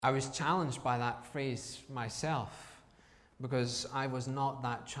I was challenged by that phrase myself because I was not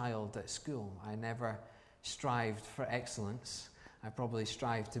that child at school. I never strived for excellence. I probably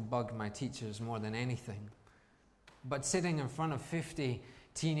strived to bug my teachers more than anything. But sitting in front of 50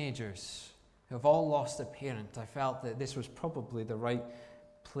 teenagers who have all lost a parent, I felt that this was probably the right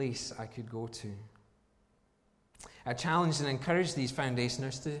place I could go to. I challenged and encouraged these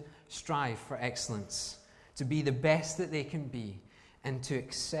foundationers to strive for excellence, to be the best that they can be, and to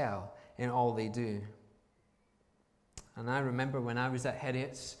excel in all they do. And I remember when I was at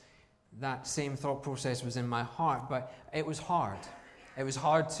Heriot's, that same thought process was in my heart, but it was hard. It was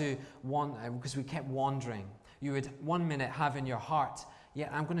hard to wander because we kept wandering. You would 1 minute have in your heart, yeah,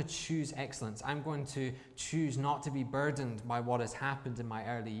 I'm going to choose excellence. I'm going to choose not to be burdened by what has happened in my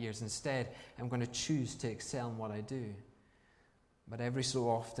early years. Instead, I'm going to choose to excel in what I do. But every so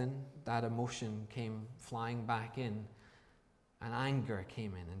often, that emotion came flying back in, and anger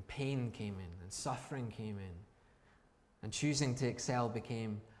came in, and pain came in, and suffering came in. And choosing to excel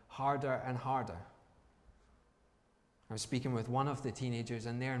became harder and harder. I was speaking with one of the teenagers,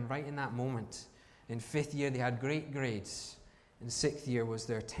 and there, and right in that moment, in 5th year, they had great grades. In 6th year was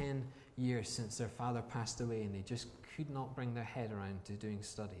their 10 years since their father passed away, and they just could not bring their head around to doing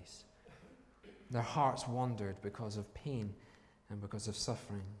studies. Their hearts wandered because of pain and because of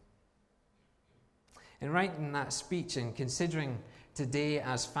suffering. In writing that speech and considering today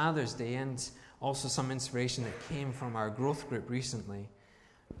as Father's Day, and also some inspiration that came from our growth group recently,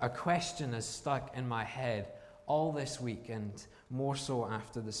 a question has stuck in my head all this week, and more so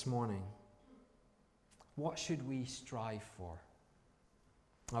after this morning. What should we strive for?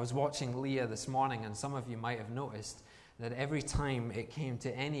 I was watching Leah this morning, and some of you might have noticed that every time it came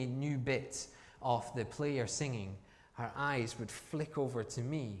to any new bit of the player singing, her eyes would flick over to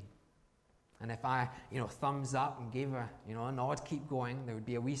me. And if I, thumbs up and gave her, a nod, keep going, there would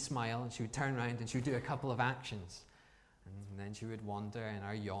be a wee smile, and she would turn around and she would do a couple of actions. And then she would wander in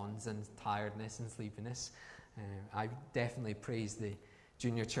her yawns and tiredness and sleepiness. I definitely praise the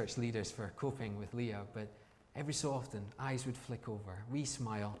junior church leaders for coping with Leah, but every so often, eyes would flick over, wee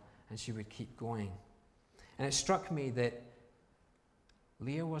smile, and she would keep going. And it struck me that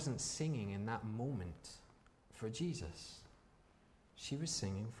Leah wasn't singing in that moment for Jesus. She was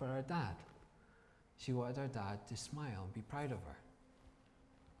singing for her dad. She wanted her dad to smile and be proud of her.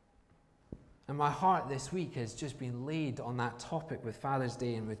 And my heart this week has just been laid on that topic with Father's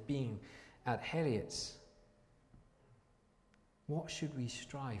Day and with being at Heriot's. What should we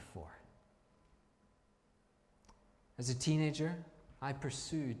strive for? As a teenager, I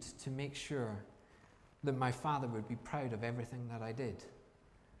pursued to make sure that my father would be proud of everything that I did.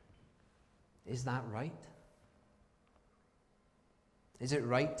 Is that right? Is it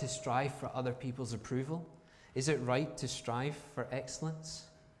right to strive for other people's approval? Is it right to strive for excellence?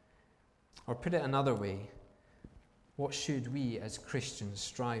 Or put it another way, what should we as Christians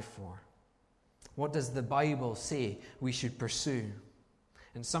strive for? What does the Bible say we should pursue?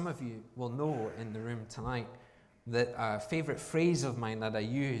 And some of you will know in the room tonight that a favorite phrase of mine that I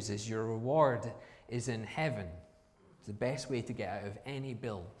use is, your reward is in heaven. It's the best way to get out of any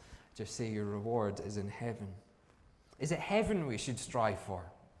bill. Just say your reward is in heaven. Is it heaven we should strive for?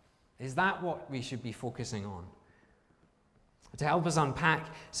 Is that what we should be focusing on? To help us unpack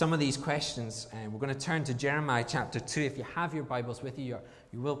some of these questions, we're going to turn to Jeremiah chapter 2. If you have your Bibles with you,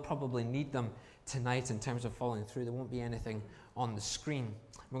 you will probably need them tonight in terms of following through. There won't be anything on the screen.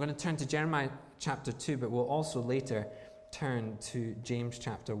 We're going to turn to Jeremiah chapter 2, but we'll also later turn to James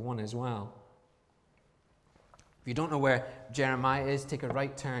chapter 1 as well. If you don't know where Jeremiah is, take a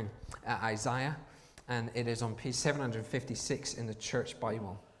right turn at Isaiah, and it is on page 756 in the Church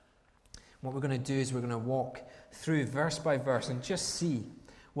Bible. What we're going to do is we're going to walk through verse by verse and just see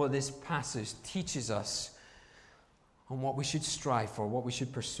what this passage teaches us on what we should strive for, what we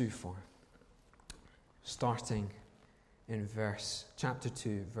should pursue for. Starting in chapter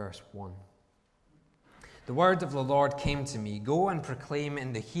 2, verse 1. The word of the Lord came to me, go and proclaim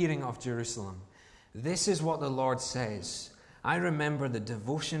in the hearing of Jerusalem. This is what the Lord says. I remember the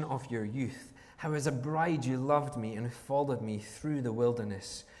devotion of your youth, how as a bride you loved me and followed me through the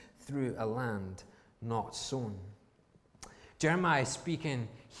wilderness, through a land not sown. Jeremiah is speaking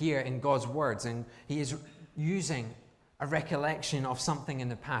here in God's words, and he is using a recollection of something in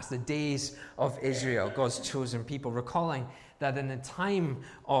the past, the days of Israel, God's chosen people, recalling that in the time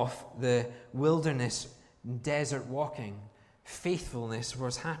of the wilderness, desert walking, faithfulness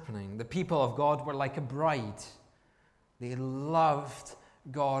was happening. The people of God were like a bride. They loved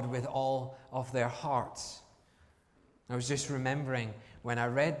God with all of their hearts. I was just remembering when I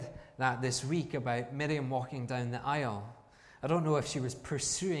read that this week about Miriam walking down the aisle, I don't know if she was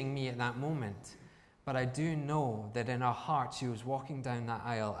pursuing me at that moment, but I do know that in her heart she was walking down that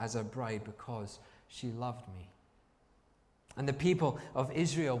aisle as a bride because she loved me. And the people of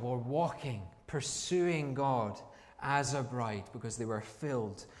Israel were walking, pursuing God as a bride because they were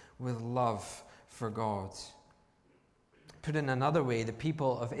filled with love for God. Put in another way, the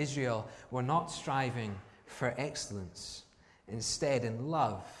people of Israel were not striving for excellence. Instead, in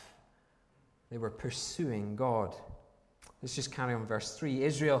love, they were pursuing God. Let's just carry on verse 3.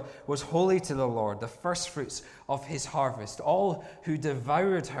 Israel was holy to the Lord, the firstfruits of his harvest. All who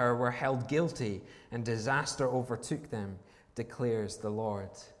devoured her were held guilty, and disaster overtook them, declares the Lord.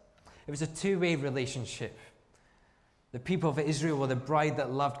 It was a two-way relationship. The people of Israel were the bride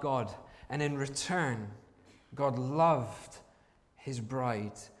that loved God, and in return, God loved his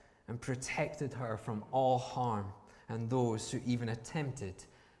bride and protected her from all harm, and those who even attempted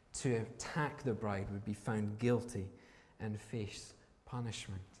to attack the bride would be found guilty and face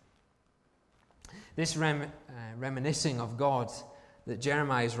punishment. This reminiscing of God that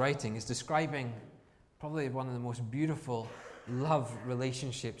Jeremiah is writing is describing probably one of the most beautiful love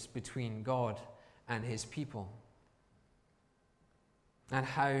relationships between God and his people. And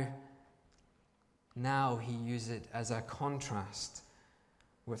how now he uses it as a contrast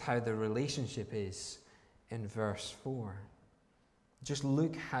with how the relationship is in verse 4. Just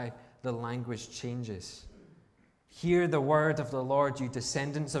look how the language changes. Hear the word of the Lord, you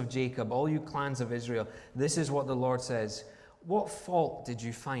descendants of Jacob, all you clans of Israel. This is what the Lord says. What fault did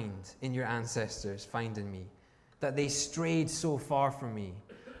you find in your ancestors, find in me, that they strayed so far from me?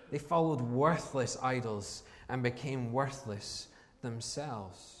 They followed worthless idols and became worthless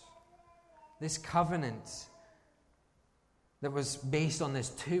themselves. This covenant that was based on this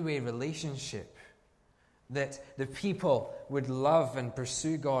two-way relationship, that the people would love and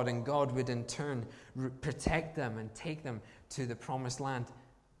pursue God, and God would in turn protect them and take them to the promised land,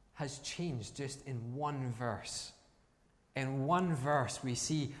 has changed just in one verse. In one verse, we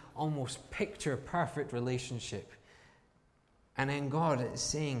see almost picture-perfect relationship. And then God is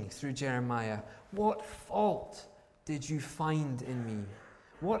saying through Jeremiah, what fault did you find in me?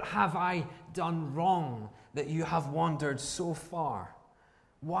 What have I done wrong that you have wandered so far?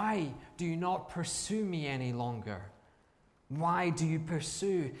 Why do you not pursue me any longer? Why do you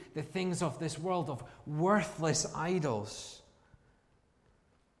pursue the things of this world, of worthless idols?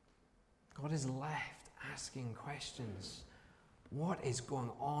 God is left asking questions. What is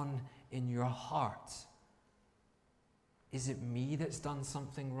going on in your heart? Is it me that's done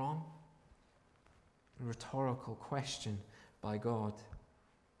something wrong? A rhetorical question by God.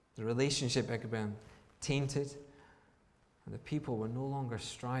 The relationship had been tainted, and the people were no longer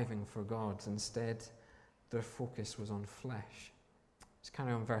striving for God. Instead, their focus was on flesh. Let's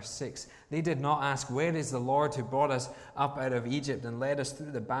carry on verse 6. They did not ask, where is the Lord who brought us up out of Egypt and led us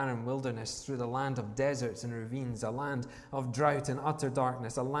through the barren wilderness, through the land of deserts and ravines, a land of drought and utter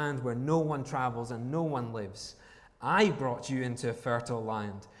darkness, a land where no one travels and no one lives. I brought you into a fertile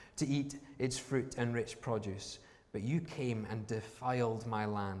land to eat its fruit and rich produce, but you came and defiled my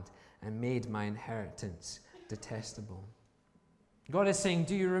land and made my inheritance detestable. God is saying,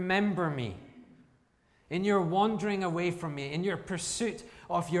 do you remember me? In your wandering away from me, in your pursuit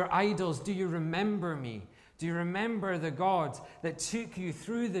of your idols, do you remember me? Do you remember the God that took you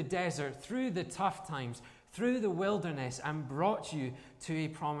through the desert, through the tough times, through the wilderness, and brought you to a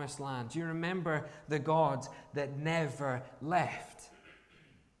promised land? Do you remember the God that never left?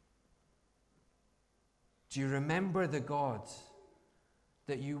 Do you remember the God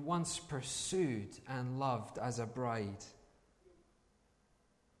that you once pursued and loved as a bride?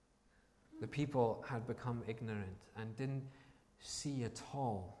 The people had become ignorant and didn't see at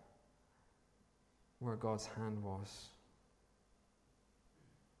all where God's hand was.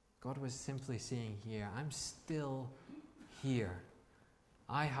 God was simply saying here, I'm still here.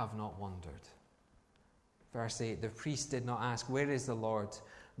 I have not wandered. Verse 8, the priest did not ask, where is the Lord?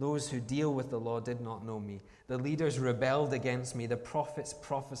 Those who deal with the law did not know me. The leaders rebelled against me. The prophets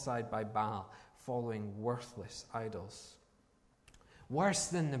prophesied by Baal, following worthless idols. Worse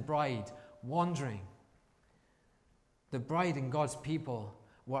than the bride wandering, the bride and God's people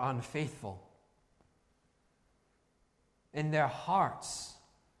were unfaithful. In their hearts,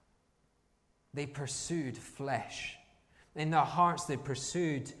 they pursued flesh. In their hearts, they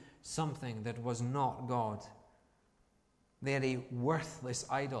pursued something that was not God. They had a worthless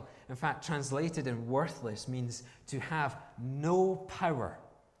idol. In fact, translated in worthless means to have no power.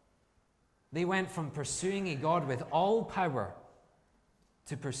 They went from pursuing a God with all power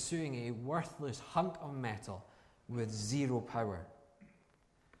to pursuing a worthless hunk of metal with zero power.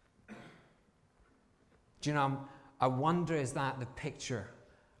 Do you know, I wonder, is that the picture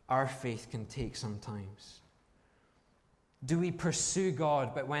our faith can take sometimes? Do we pursue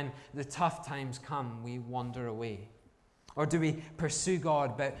God, but when the tough times come, we wander away? Or do we pursue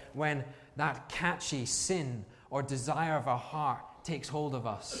God, but when that catchy sin or desire of our heart takes hold of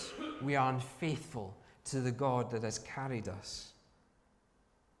us, we are unfaithful to the God that has carried us?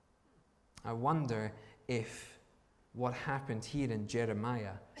 I wonder if what happened here in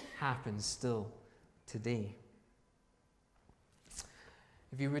Jeremiah happens still today.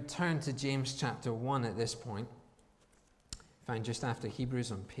 If you would turn to James chapter 1 at this point, find just after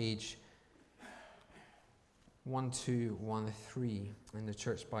Hebrews on page 1213 in the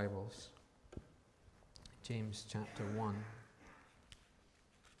church Bibles. James chapter 1.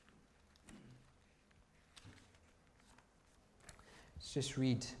 Let's just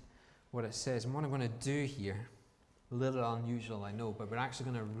read what it says. And what I'm going to do here, a little unusual, I know, but we're actually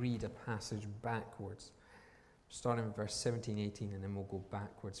going to read a passage backwards, starting with verse 17, 18, and then we'll go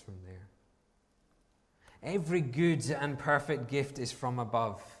backwards from there. Every good and perfect gift is from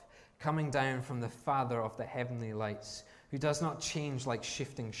above, coming down from the Father of the heavenly lights, who does not change like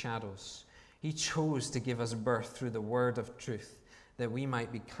shifting shadows. He chose to give us birth through the word of truth, that we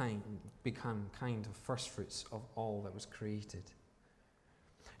might become kind of firstfruits of all that was created.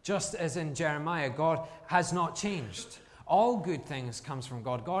 Just as in Jeremiah, God has not changed. All good things comes from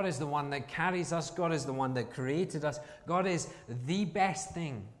God. God is the one that carries us. God is the one that created us. God is the best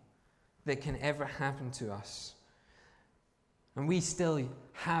thing that can ever happen to us. And we still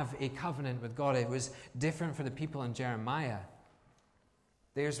have a covenant with God. It was different for the people in Jeremiah.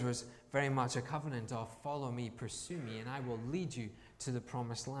 Theirs was very much a covenant of follow me, pursue me, and I will lead you to the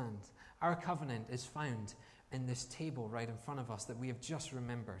promised land. Our covenant is found in this table right in front of us that we have just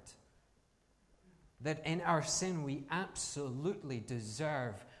remembered. That in our sin we absolutely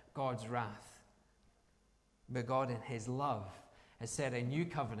deserve God's wrath. But God in his love has set a new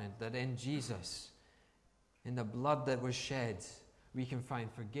covenant that in Jesus, in the blood that was shed, we can find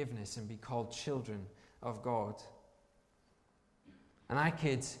forgiveness and be called children of God. And I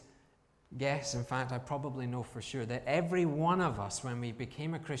could guess, in fact, I probably know for sure, that every one of us, when we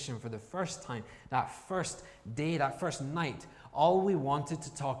became a Christian for the first time, that first day, that first night, all we wanted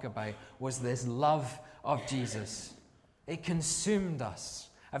to talk about was this love of Jesus. It consumed us.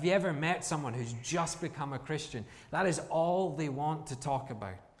 Have you ever met someone who's just become a Christian? That is all they want to talk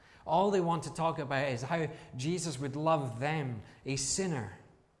about. All they want to talk about is how Jesus would love them, a sinner.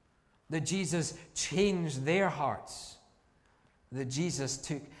 That Jesus changed their hearts. That Jesus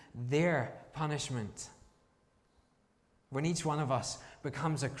took their punishment. When each one of us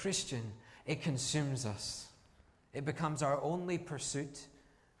becomes a Christian, it consumes us. It becomes our only pursuit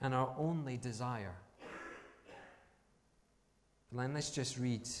and our only desire. Then let's just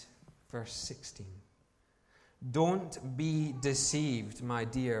read verse 16. Don't be deceived, my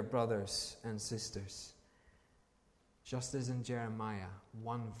dear brothers and sisters. Just as in Jeremiah,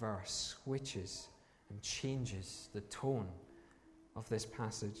 one verse switches and changes the tone of this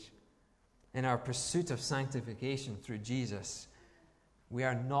passage. In our pursuit of sanctification through Jesus, we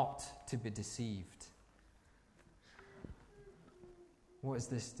are not to be deceived. What is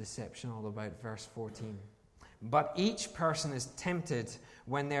this deception all about? Verse 14. But each person is tempted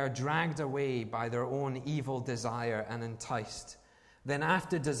when they are dragged away by their own evil desire and enticed. Then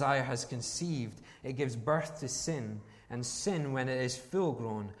after desire has conceived, it gives birth to sin, and sin, when it is full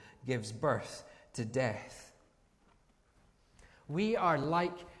grown, gives birth to death. We are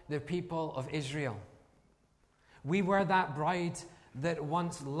like the people of Israel. We were that bride that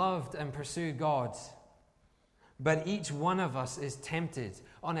once loved and pursued God. But each one of us is tempted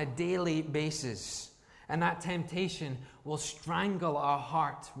on a daily basis. And that temptation will strangle our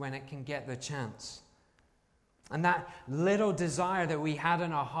heart when it can get the chance. And that little desire that we had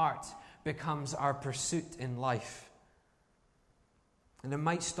in our heart becomes our pursuit in life. And it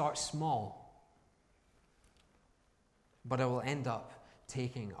might start small, but it will end up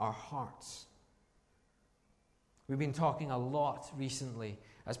taking our hearts. We've been talking a lot recently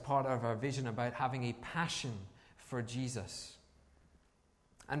as part of our vision about having a passion for Jesus.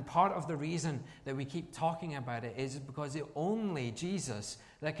 And part of the reason that we keep talking about it is because it's only Jesus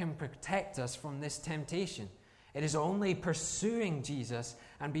that can protect us from this temptation. It is only pursuing Jesus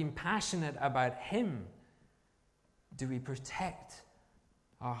and being passionate about Him do we protect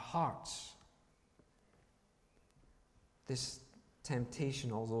our hearts. This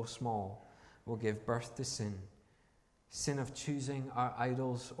temptation, although small, will give birth to sin. Sin of choosing our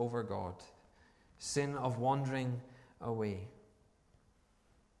idols over God. Sin of wandering away.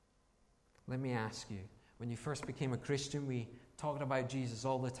 Let me ask you, when you first became a Christian, we talked about Jesus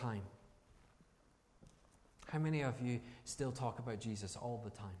all the time. How many of you still talk about Jesus all the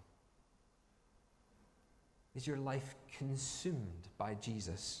time? Is your life consumed by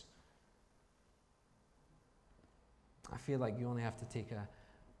Jesus? I feel like you only have to take a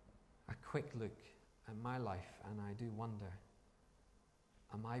quick look at my life, and I do wonder,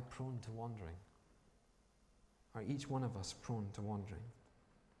 am I prone to wandering? Are each one of us prone to wandering?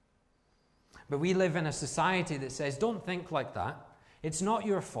 But we live in a society that says, don't think like that. It's not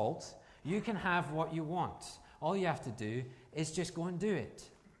your fault. You can have what you want. All you have to do is just go and do it.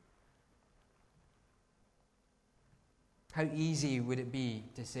 How easy would it be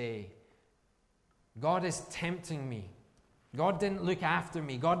to say, God is tempting me. God didn't look after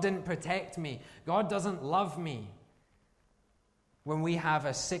me. God didn't protect me. God doesn't love me. When we have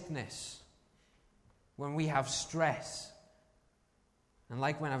a sickness, when we have stress, and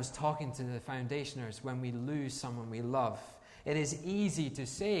like when I was talking to the foundationers, when we lose someone we love, it is easy to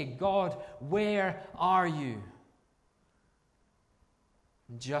say, God, where are you?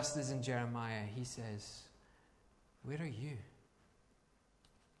 And just as in Jeremiah, he says, where are you?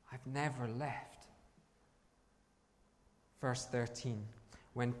 I've never left. Verse 13,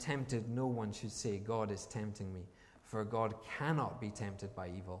 when tempted, no one should say, God is tempting me, for God cannot be tempted by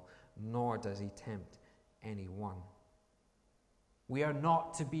evil, nor does he tempt anyone. We are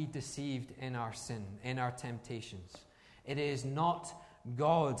not to be deceived in our sin, in our temptations. It is not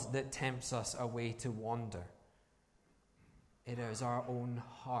God that tempts us away to wander. It is our own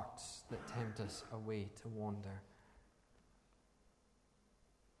hearts that tempt us away to wander.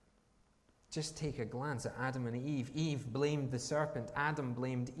 Just take a glance at Adam and Eve. Eve blamed the serpent. Adam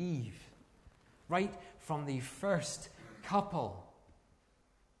blamed Eve. Right from the first couple,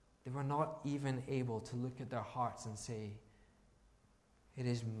 they were not even able to look at their hearts and say, it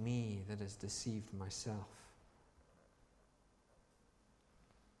is me that has deceived myself.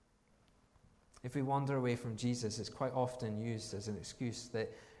 If we wander away from Jesus, it's quite often used as an excuse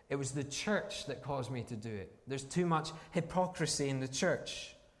that it was the church that caused me to do it. There's too much hypocrisy in the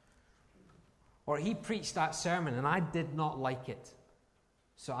church. Or he preached that sermon and I did not like it,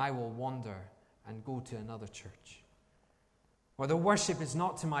 so I will wander and go to another church. Or the worship is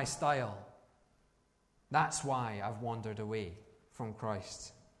not to my style. That's why I've wandered away from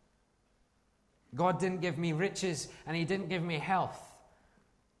Christ. God didn't give me riches and he didn't give me health,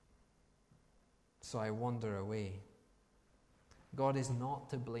 so I wander away. God is not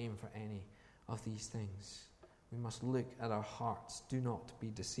to blame for any of these things. We must look at our hearts. Do not be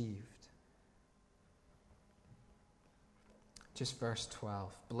deceived. Just verse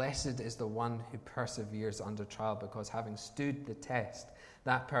 12. Blessed is the one who perseveres under trial, because having stood the test,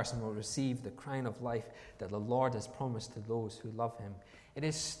 that person will receive the crown of life that the Lord has promised to those who love him. It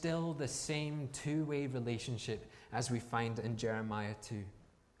is still the same two-way relationship as we find in Jeremiah 2.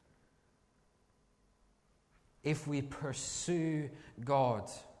 If we pursue God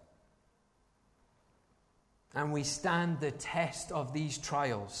and we stand the test of these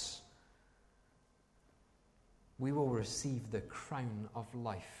trials, we will receive the crown of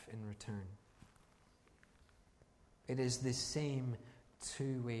life in return. It is the same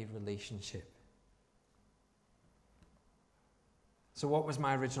two-way relationship. So what was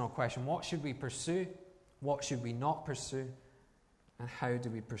my original question? What should we pursue? What should we not pursue? And how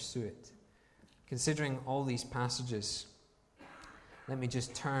do we pursue it? Considering all these passages, let me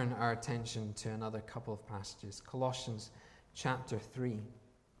just turn our attention to another couple of passages. Colossians chapter 3,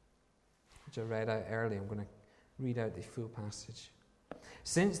 which I read out earlier. I'm going to read out the full passage.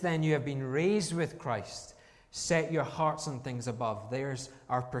 Since then you have been raised with Christ. Set your hearts on things above. There's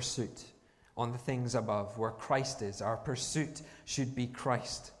our pursuit, on the things above, where Christ is. Our pursuit should be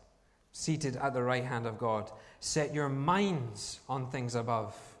Christ, seated at the right hand of God. Set your minds on things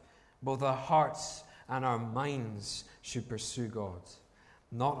above. Both our hearts and our minds should pursue God,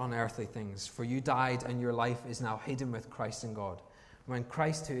 not on earthly things. For you died, and your life is now hidden with Christ in God. When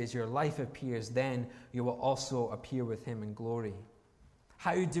Christ, who is your life, appears, then you will also appear with him in glory.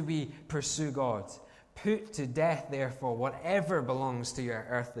 How do we pursue God? Put to death, therefore, whatever belongs to your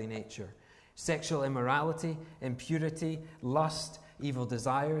earthly nature: sexual immorality, impurity, lust, evil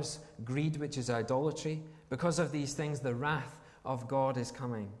desires, greed, which is idolatry. Because of these things, the wrath of God is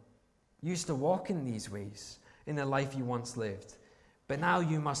coming. You used to walk in these ways in the life you once lived. But now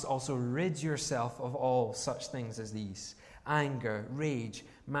you must also rid yourself of all such things as these: anger, rage,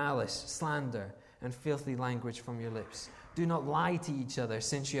 malice, slander, and filthy language from your lips. Do not lie to each other,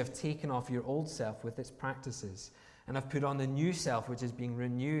 since you have taken off your old self with its practices, and have put on the new self, which is being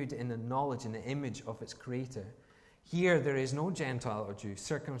renewed in the knowledge and the image of its creator. Here there is no Gentile or Jew,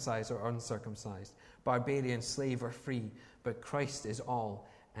 circumcised or uncircumcised, barbarian, slave or free, but Christ is all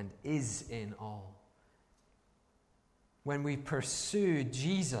and is in all. When we pursue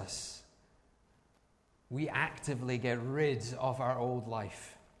Jesus, we actively get rid of our old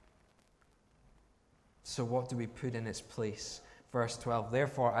life. So what do we put in its place? Verse 12,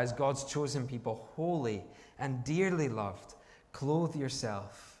 therefore, as God's chosen people, holy and dearly loved, clothe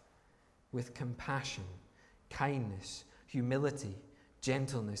yourself with compassion, kindness, humility,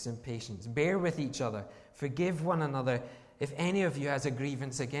 gentleness, and patience. Bear with each other. Forgive one another. If any of you has a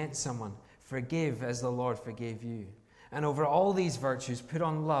grievance against someone, forgive as the Lord forgave you. And over all these virtues, put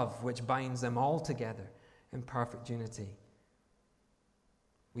on love, which binds them all together in perfect unity.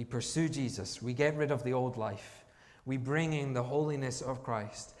 We pursue Jesus. We get rid of the old life. We bring in the holiness of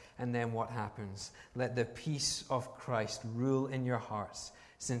Christ. And then what happens? Let the peace of Christ rule in your hearts,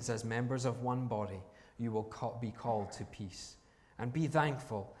 since as members of one body, you will be called to peace. And be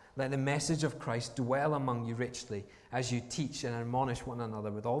thankful. Let the message of Christ dwell among you richly, as you teach and admonish one another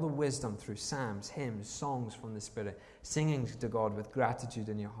with all the wisdom through psalms, hymns, songs from the Spirit, singing to God with gratitude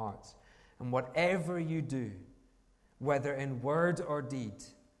in your hearts. And whatever you do, whether in word or deed,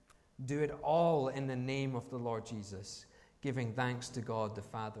 do it all in the name of the Lord Jesus, giving thanks to God the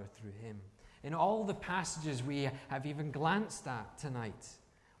Father through him. In all the passages we have even glanced at tonight,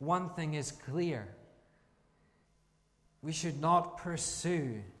 one thing is clear. We should not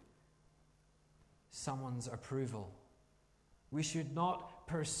pursue someone's approval. We should not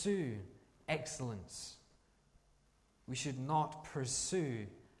pursue excellence. We should not pursue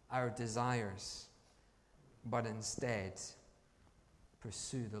our desires, but instead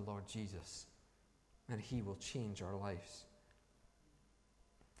pursue the Lord Jesus, and he will change our lives.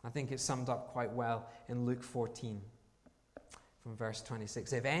 I think it's summed up quite well in Luke 14 from verse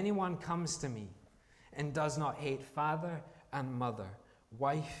 26. If anyone comes to me and does not hate father and mother,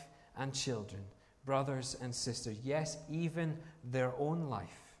 wife and children, brothers and sisters, yes, even their own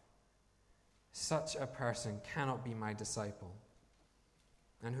life, such a person cannot be my disciple.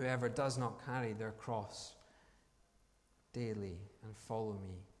 And whoever does not carry their cross daily and follow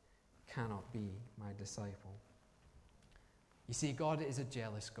me cannot be my disciple. You see, God is a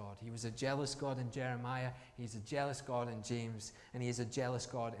jealous God. He was a jealous God in Jeremiah. He's a jealous God in James. And he is a jealous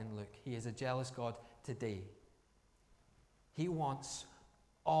God in Luke. He is a jealous God today. He wants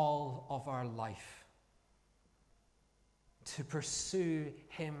all of our life to pursue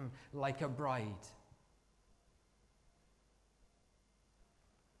him like a bride.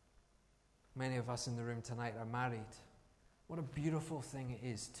 Many of us in the room tonight are married. What a beautiful thing it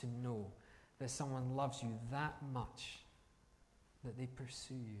is to know that someone loves you that much that they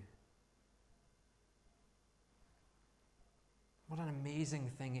pursue you. What an amazing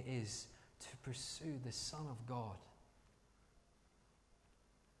thing it is to pursue the Son of God.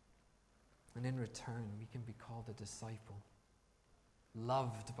 And in return, we can be called a disciple,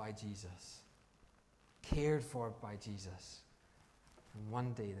 loved by Jesus, cared for by Jesus, and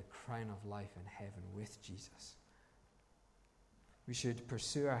one day the crown of life in heaven with Jesus. We should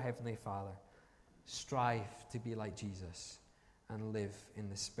pursue our Heavenly Father, strive to be like Jesus, and live in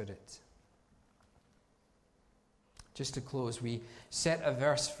the Spirit. Just to close, we set a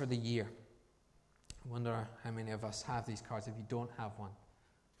verse for the year. I wonder how many of us have these cards. If you don't have one,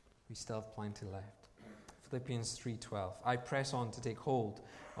 we still have plenty left. Philippians 3:12. I press on to take hold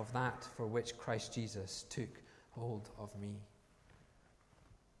of that for which Christ Jesus took hold of me.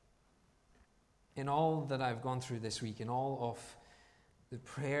 In all that I've gone through this week, in all of the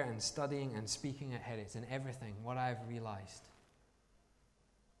prayer and studying and speaking at Heritage and everything, what I've realized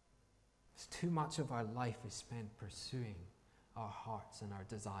is too much of our life is spent pursuing our hearts and our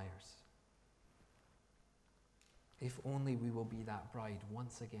desires. If only we will be that bride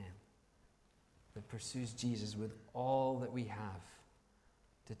once again that pursues Jesus with all that we have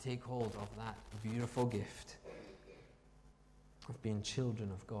to take hold of that beautiful gift of being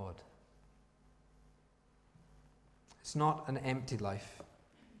children of God. It's not an empty life.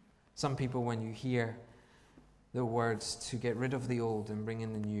 Some people, when you hear the words to get rid of the old and bring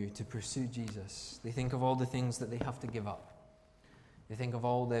in the new, to pursue Jesus, they think of all the things that they have to give up. They think of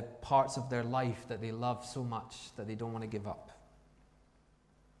all the parts of their life that they love so much that they don't want to give up.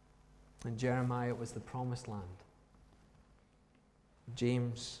 In Jeremiah, it was the promised land.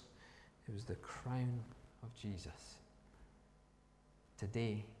 James, it was the crown of Jesus.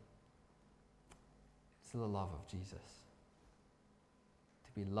 Today, it's the love of Jesus.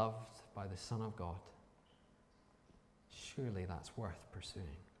 To be loved by the Son of God. Surely that's worth pursuing.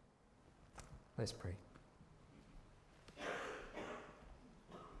 Let's pray.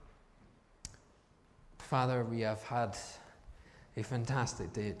 Father, we have had a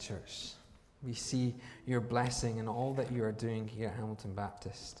fantastic day at church. We see your blessing in all that you are doing here at Hamilton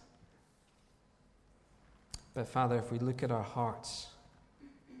Baptist. But Father, if we look at our hearts,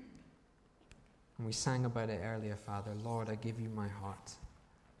 and we sang about it earlier, Father, Lord, I give you my heart.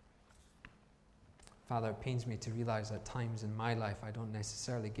 Father, it pains me to realize at times in my life I don't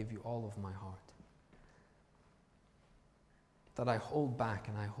necessarily give you all of my heart. That I hold back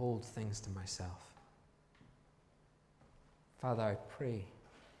and I hold things to myself. Father, I pray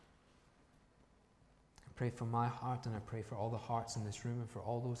for my heart, and I pray for all the hearts in this room and for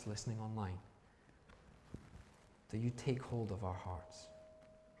all those listening online, that you take hold of our hearts,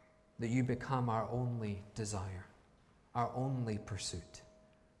 that you become our only desire, our only pursuit,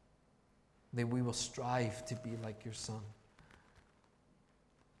 that we will strive to be like your Son,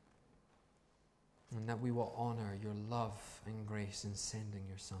 and that we will honor your love and grace in sending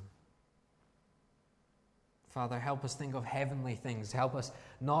your Son. Father, help us think of heavenly things. Help us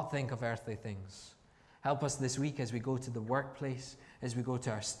not think of earthly things. Help us this week as we go to the workplace, as we go to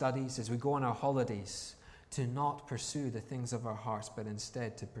our studies, as we go on our holidays, to not pursue the things of our hearts, but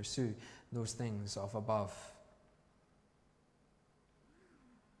instead to pursue those things of above.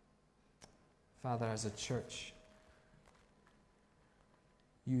 Father, as a church,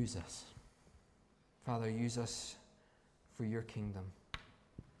 use us. Father, use us for your kingdom.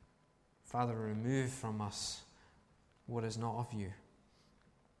 Father, remove from us what is not of you.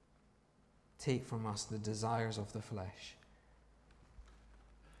 Take from us the desires of the flesh.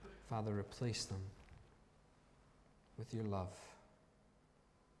 Father, replace them with your love.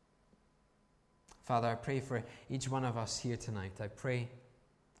 Father, I pray for each one of us here tonight. I pray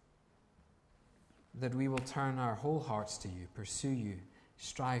that we will turn our whole hearts to you, pursue you,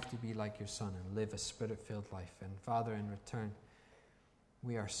 strive to be like your Son, and live a Spirit-filled life. And Father, in return,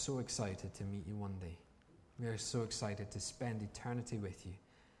 we are so excited to meet you one day. We are so excited to spend eternity with you,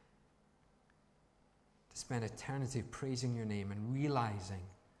 to spend eternity praising your name and realizing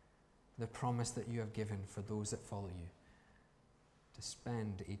the promise that you have given for those that follow you, to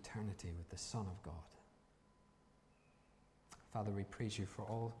spend eternity with the Son of God. Father, we praise you for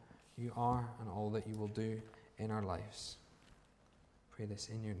all you are and all that you will do in our lives. Pray this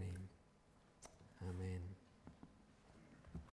in your name. Amen.